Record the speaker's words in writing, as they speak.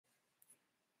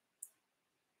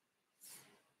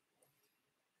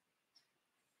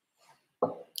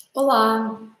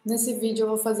Olá! Nesse vídeo eu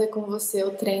vou fazer com você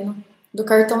o treino do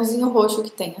cartãozinho roxo que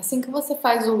tem. Assim que você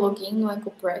faz o login no Eco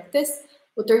Practice,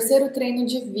 o terceiro treino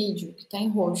de vídeo, que está em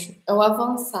roxo, é o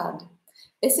avançado.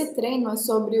 Esse treino é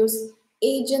sobre os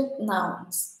agent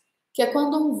nouns, que é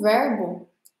quando um verbo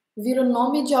vira o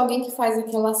nome de alguém que faz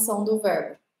aquela ação do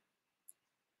verbo.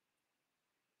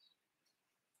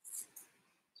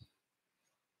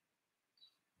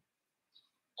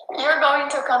 You're going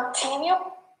to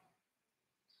continue?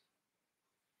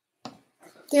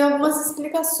 Tem algumas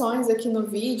explicações aqui no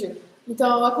vídeo,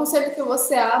 então eu aconselho que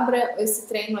você abra esse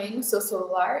treino aí no seu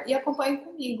celular e acompanhe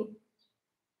comigo.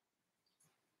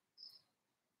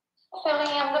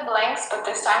 Filling in the blanks, but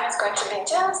this time it's going to be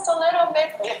just a little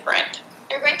bit different.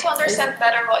 You're going to understand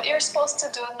better what you're supposed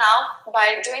to do now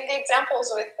by doing the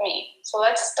examples with me. So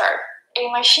let's start.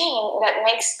 A machine that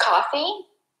makes coffee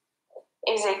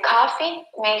is a coffee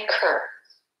maker.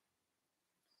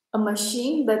 A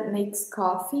machine that makes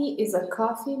coffee is a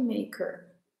coffee maker.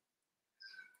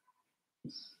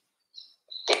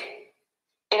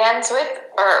 It ends with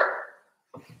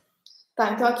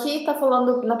Tá, então aqui tá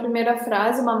falando na primeira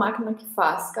frase, uma máquina que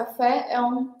faz café é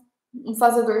um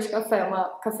fazedor de café, uma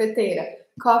cafeteira.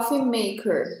 Coffee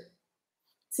maker.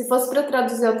 Se fosse para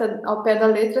traduzir ao pé da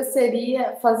letra,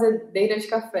 seria fazedeira de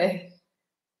café.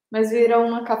 Mas vira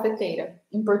uma cafeteira,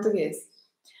 em português.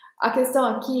 A questão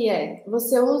aqui é,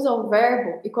 você usa o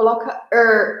verbo e coloca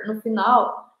no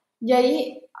final, e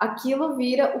aí aquilo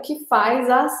vira o que faz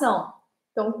a ação.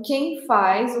 Então, quem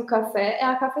faz o café é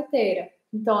a cafeteira.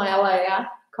 Então, ela é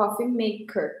a coffee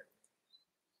maker.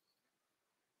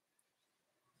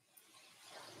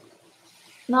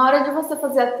 Na hora de você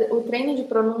fazer o treino de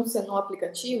pronúncia no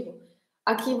aplicativo,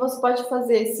 aqui você pode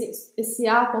fazer esse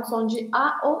A com som de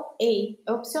A ou EI.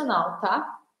 É opcional,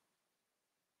 tá?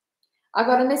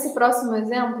 Agora, nesse próximo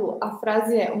exemplo, a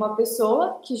frase é: uma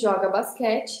pessoa que joga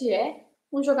basquete é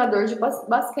um jogador de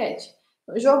basquete.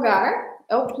 Jogar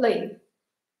é o play.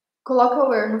 Coloca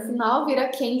o no final, vira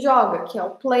quem joga, que é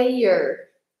o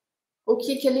player. O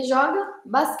que ele joga?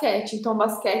 Basquete. Então,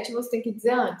 basquete você tem que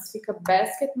dizer antes. Fica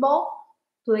basketball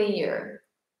player.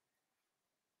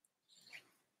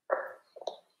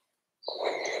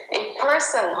 A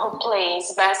person who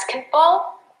plays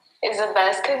basketball is a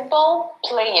basketball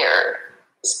player.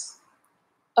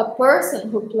 A person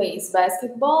who plays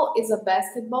basketball is a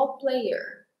basketball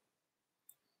player.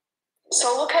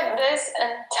 So look at this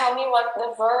and tell me what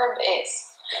the verb is.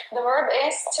 The verb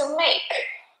is to make.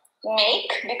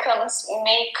 Make becomes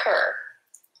maker.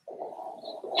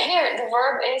 Here, the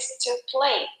verb is to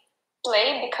play.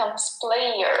 Play becomes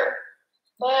player.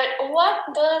 But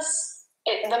what does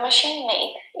the machine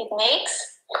make? It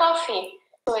makes coffee.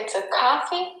 So it's a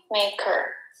coffee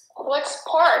maker. What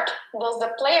sport does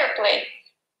the player play?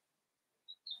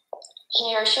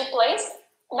 He or she plays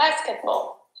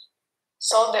basketball.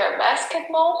 So they're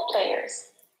basketball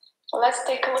players. Let's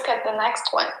take a look at the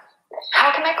next one.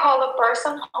 How can I call a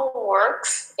person who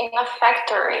works in a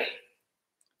factory?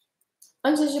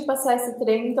 Antes de passar esse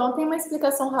treino, então tem uma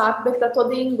explicação rápida que está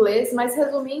toda em inglês, mas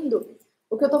resumindo,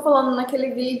 o que eu estou falando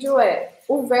naquele vídeo é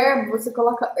o verbo, você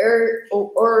coloca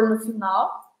ou or no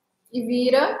final e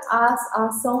vira, a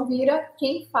ação vira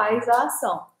quem faz a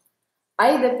ação.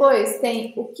 Aí depois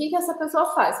tem o que essa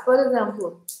pessoa faz. Por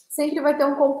exemplo, sempre vai ter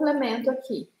um complemento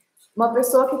aqui. Uma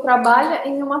pessoa que trabalha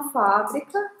em uma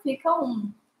fábrica fica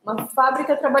uma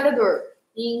fábrica trabalhador,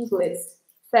 em inglês.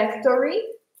 Factory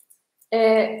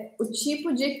é o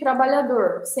tipo de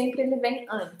trabalhador, sempre ele vem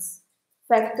antes.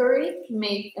 Factory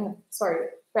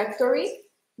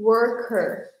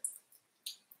worker.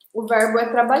 O verbo é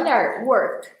trabalhar,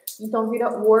 work. Então vira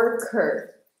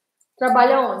worker.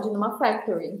 Trabalha onde? Numa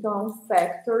factory. Então,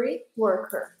 factory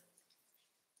worker.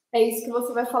 É isso que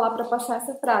você vai falar para passar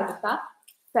essa frase, tá?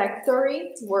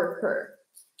 Factory worker.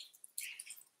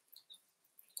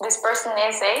 This person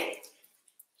is a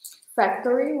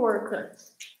factory worker.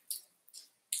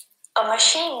 A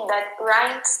machine that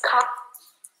grinds coffee.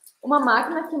 Uma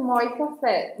máquina que moe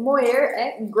café. Moer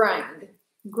é grind.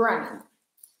 Grind.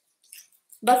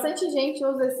 Bastante gente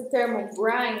usa esse termo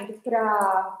grind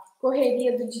para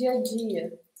correria do dia a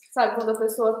dia. Sabe, quando a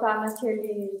pessoa tá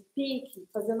naquele pique,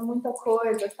 fazendo muita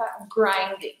coisa, tá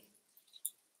grinding.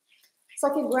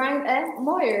 Só que grind é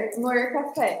moer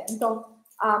café. Então,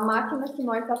 a máquina que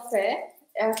moe café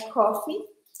é a coffee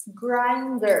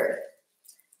grinder.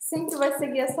 Sempre vai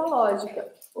seguir essa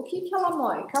lógica. O que ela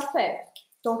moe? Café.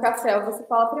 Então, café você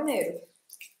fala primeiro.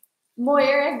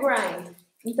 Moer é grind.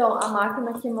 Então, a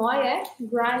máquina que moe é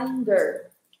grinder.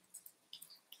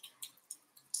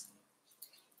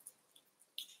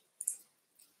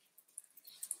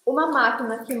 Uma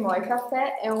máquina que moe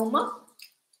café é uma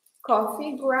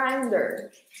coffee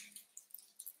grinder.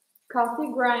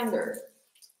 Coffee grinder.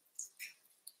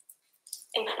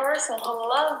 A person who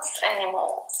loves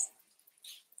animals.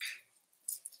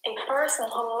 A person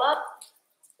who loves...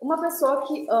 Uma pessoa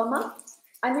que ama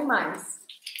animais.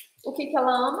 O que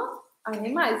ela ama?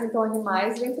 Animais. Então,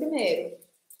 animais vem primeiro.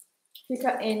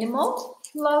 Fica animal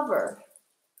lover.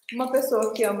 Uma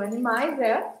pessoa que ama animais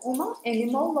é uma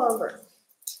animal lover.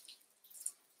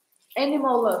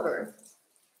 Animal lover.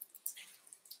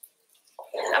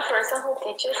 A person who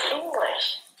teaches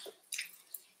English.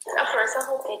 A person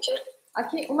who teaches...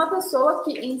 Aqui, uma pessoa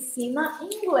que ensina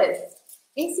inglês.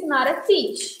 Ensinar é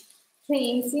teach.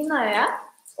 Quem ensina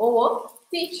é o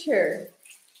teacher.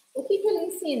 O que ele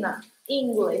ensina?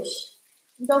 English.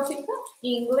 Então, fica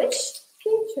English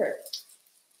teacher.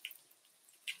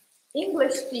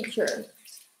 English teacher.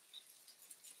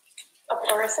 A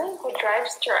person who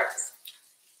drives trucks.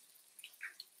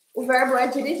 O verbo é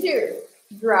dirigir.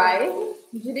 Drive,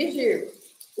 dirigir.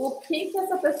 O que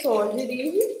essa pessoa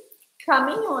dirige?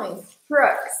 Caminhões.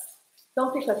 Trucks.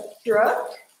 Então, fica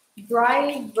truck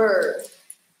driver.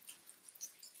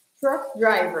 Truck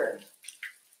driver.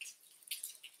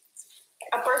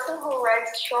 A person who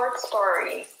writes short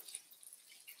stories.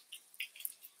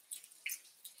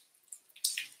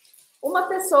 Uma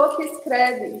pessoa que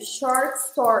escreve short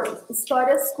stories,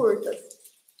 histórias curtas,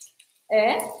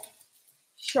 é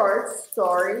short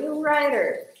story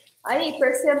writer. Aí,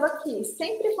 perceba que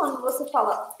sempre quando você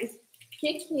fala o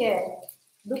que é,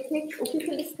 o que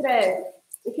ele escreve,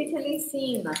 o que ele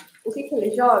ensina, o que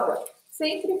ele joga,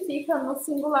 sempre fica no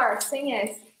singular, sem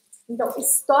S. Então,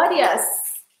 histórias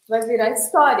vai virar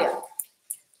história.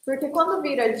 Porque quando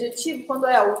vira adjetivo, quando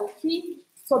é o que,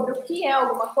 sobre o que é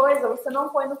alguma coisa, você não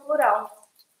põe no plural.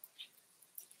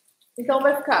 Então,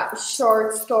 vai ficar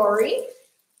short story,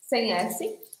 sem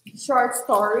S, short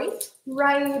story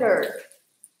writer,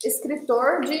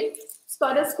 escritor de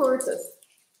histórias curtas.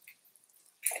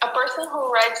 A person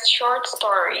who writes short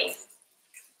stories.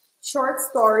 Short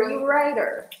story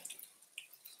writer.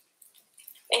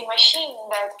 A machine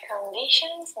that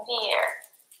conditions the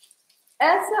air.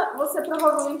 Essa você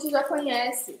provavelmente já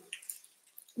conhece.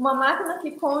 Uma máquina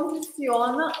que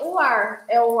condiciona o ar.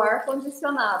 É o ar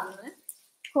condicionado, né?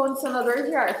 Condicionador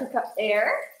de ar. Fica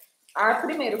air, ar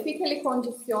primeiro. O que ele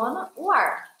condiciona? O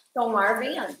ar. Então, o ar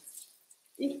vem antes.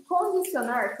 E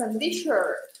condicionar, condition.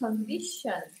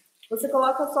 Você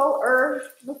coloca só o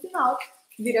er no final.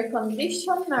 Vira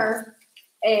conditioner.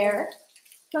 Air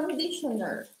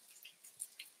conditioner.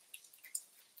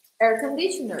 Air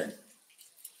conditioner.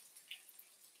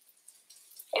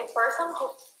 A person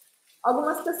who...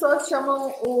 Algumas pessoas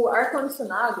chamam o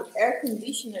ar-condicionado, air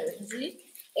conditioner,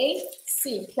 de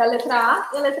AC, que é a letra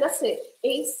A e a letra C.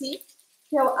 AC,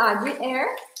 que é o A de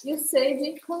air, e o C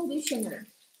de conditioner.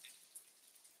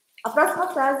 A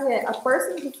próxima frase é a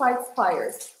person who fights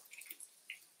fires.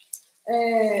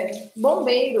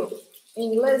 Bombeiro,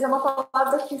 em inglês, é uma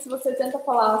palavra que se você tenta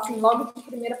falar assim, logo de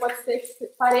primeira, pode ser que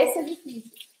pareça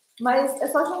difícil. Mas é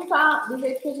só juntar do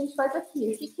jeito que a gente faz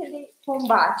aqui. O que ele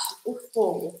combate? O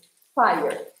fogo.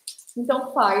 Fire.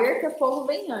 Então, fire, que é fogo,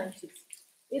 vem antes.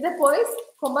 E depois,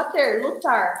 combater,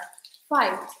 lutar.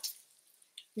 Fight.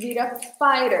 Vira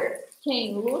fighter.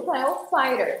 Quem luta é o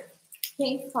fighter.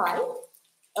 Quem fight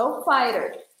é o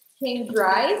fighter. Quem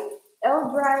drive é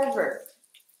o driver.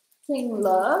 Quem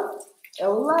love é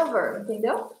o lover.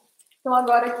 Entendeu? Então,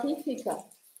 agora aqui fica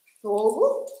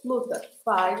fogo, luta.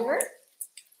 Fire,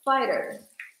 fighter.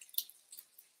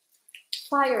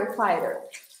 Firefighter.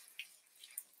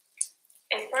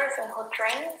 A person who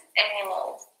trains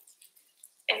animals.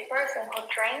 A person who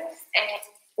trains animals.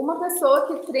 Uma pessoa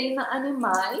que treina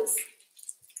animais.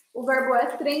 O verbo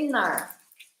é treinar.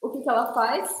 O que ela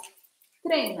faz?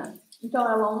 Treina. Então,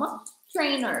 ela é uma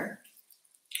trainer.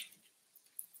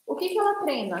 O que ela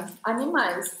treina?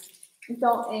 Animais.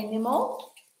 Então,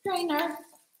 animal trainer.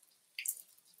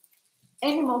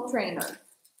 Animal trainer.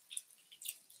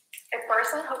 A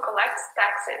person who collects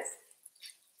taxes.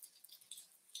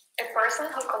 A person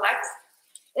who collects...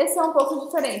 Esse é um pouco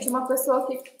diferente. Uma pessoa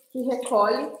que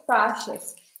recolhe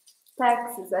taxas.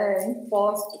 Taxes,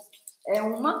 impostos. É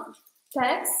uma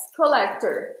tax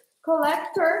collector.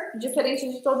 Collector, diferente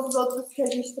de todos os outros que a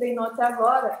gente treinou até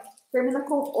agora, termina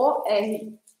com OR.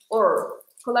 Or.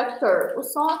 Collector. O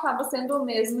som acaba sendo o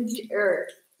mesmo de er.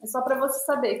 É só para você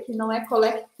saber que não é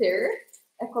collector,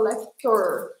 é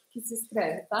collector que se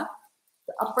escreve, tá?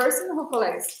 A person who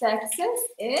collects taxes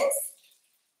is...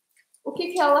 O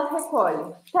que ela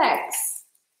recolhe? Tax.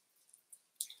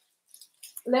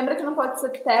 Lembra que não pode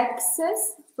ser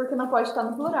taxes, porque não pode estar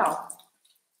no plural.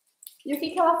 E o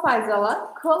que ela faz? Ela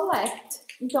collect.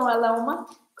 Então, ela é uma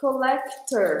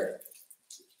collector.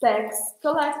 Tax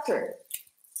collector.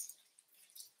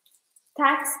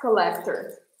 Tax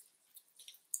collector.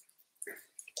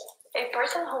 A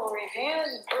person who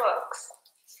reviews books.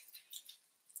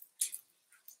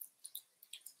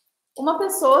 Uma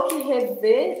pessoa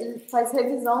que faz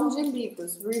revisão de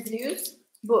livros. Reviews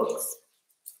books.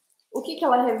 O que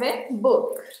ela revê?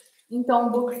 Book.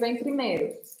 Então, book vem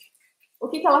primeiro. O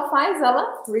que ela faz?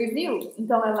 Ela review.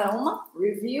 Então, ela é uma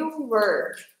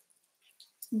reviewer.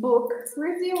 Book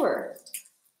reviewer.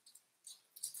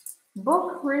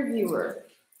 Book reviewer.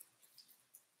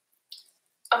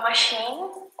 A machine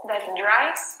that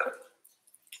dries.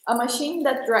 A machine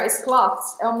that dries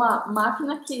clothes é uma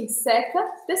máquina que seca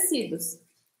tecidos.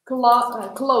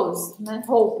 Clothes, né?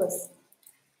 Roupas.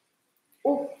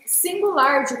 O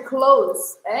singular de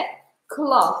clothes é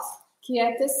cloth, que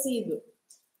é tecido.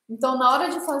 Então, na hora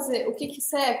de fazer o que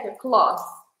seca? Cloth,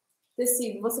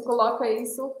 tecido. Você coloca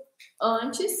isso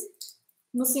antes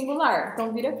no singular.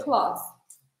 Então, vira cloth.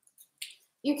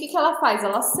 E o que ela faz?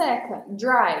 Ela seca,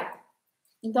 dry.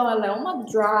 Então, ela é uma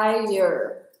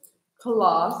dryer.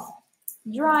 Cloth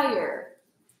dryer.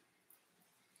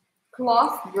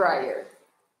 Cloth dryer.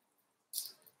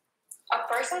 A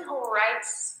person who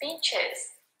writes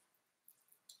speeches.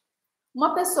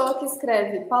 Uma pessoa que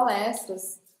escreve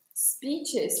palestras,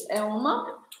 speeches, é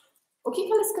uma... O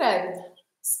que ela escreve?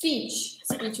 Speech.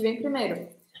 Speech vem primeiro.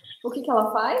 O que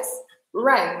ela faz?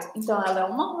 Write. Então, ela é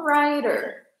uma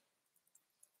writer.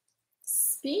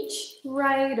 Speech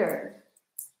writer.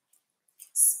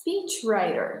 Speech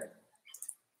writer.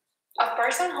 A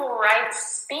person who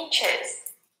writes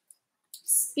speeches.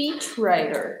 Speech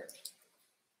writer.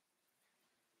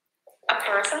 A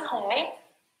person who makes.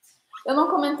 Eu não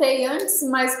comentei antes,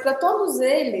 mas para todos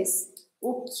eles,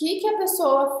 o que a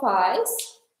pessoa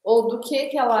faz, ou do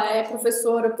que ela é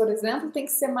professora, por exemplo, tem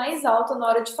que ser mais alta na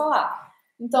hora de falar.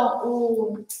 Então,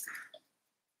 o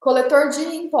coletor de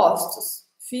impostos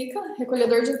fica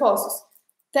recolhedor de impostos.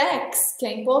 Tax, que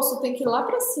é imposto, tem que ir lá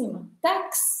para cima.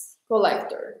 Tax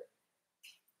collector.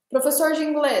 Professor de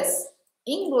inglês.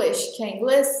 English, que é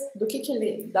inglês, do que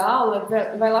ele dá aula,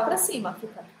 vai lá para cima.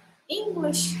 Fica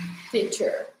English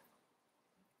teacher.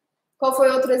 Qual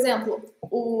foi outro exemplo?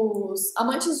 Os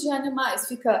amantes de animais.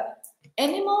 Fica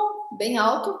animal, bem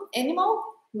alto. Animal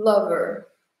lover.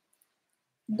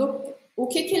 O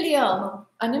que ele ama?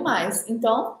 Animais.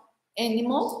 Então,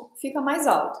 animal fica mais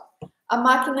alto. A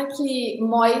máquina que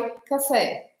moe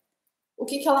café. O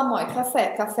que ela moe?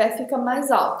 Café. Café fica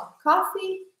mais alto.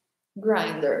 Coffee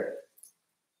grinder.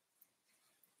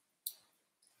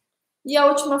 E a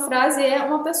última frase é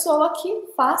uma pessoa que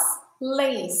faz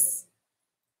leis.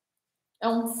 É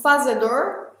um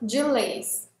fazedor de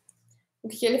leis. O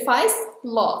que ele faz?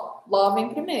 Law. Law vem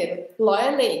primeiro. Law é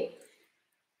lei.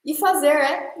 E fazer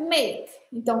é make.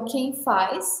 Então, quem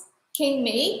faz, quem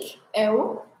make é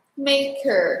o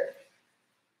maker.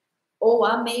 Ou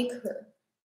a maker.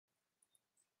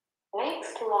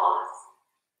 Makes laws.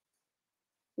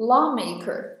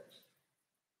 Lawmaker.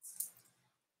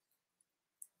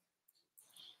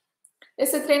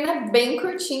 Esse treino é bem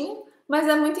curtinho, mas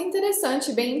é muito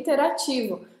interessante, bem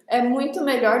interativo. É muito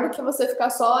melhor do que você ficar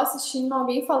só assistindo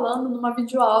alguém falando numa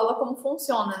videoaula como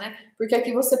funciona, né? Porque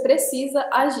aqui você precisa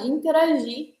agir,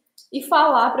 interagir e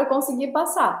falar para conseguir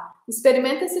passar.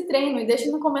 Experimenta esse treino e deixa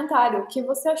no comentário o que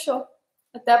você achou.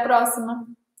 Até a próxima!